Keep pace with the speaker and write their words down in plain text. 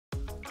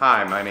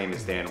Hi, my name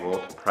is Dan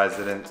Wolt,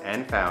 President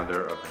and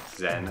founder of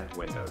Zen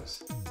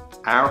Windows.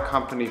 Our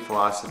company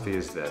philosophy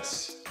is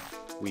this: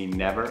 we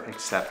never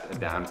accept a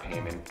down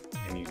payment,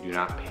 and you do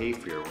not pay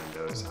for your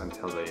windows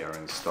until they are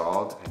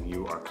installed and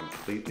you are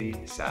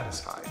completely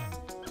satisfied.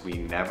 We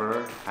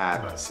never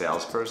have a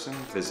salesperson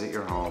visit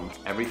your home.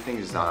 Everything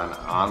is done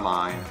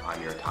online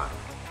on your time.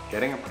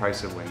 Getting a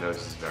price of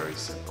windows is very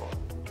simple.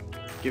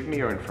 Give me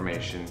your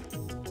information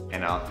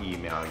and I'll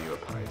email you a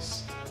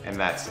price, and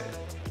that's it.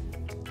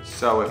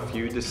 So if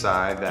you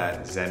decide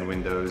that Zen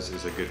Windows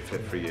is a good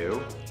fit for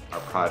you, our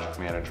project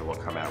manager will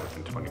come out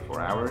within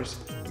 24 hours,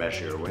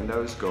 measure your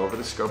windows, go over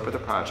the scope of the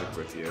project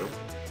with you.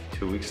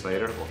 2 weeks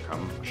later, we'll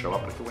come show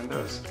up with the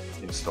windows,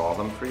 install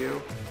them for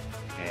you,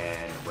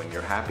 and when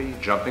you're happy,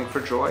 jumping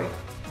for joy,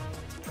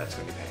 that's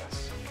when you pay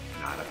us,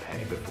 not a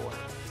penny before.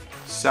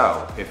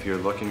 So if you're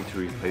looking to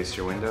replace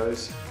your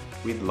windows,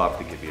 we'd love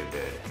to give you a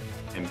bid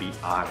and be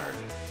honored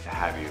to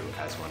have you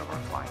as one of our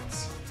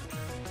clients.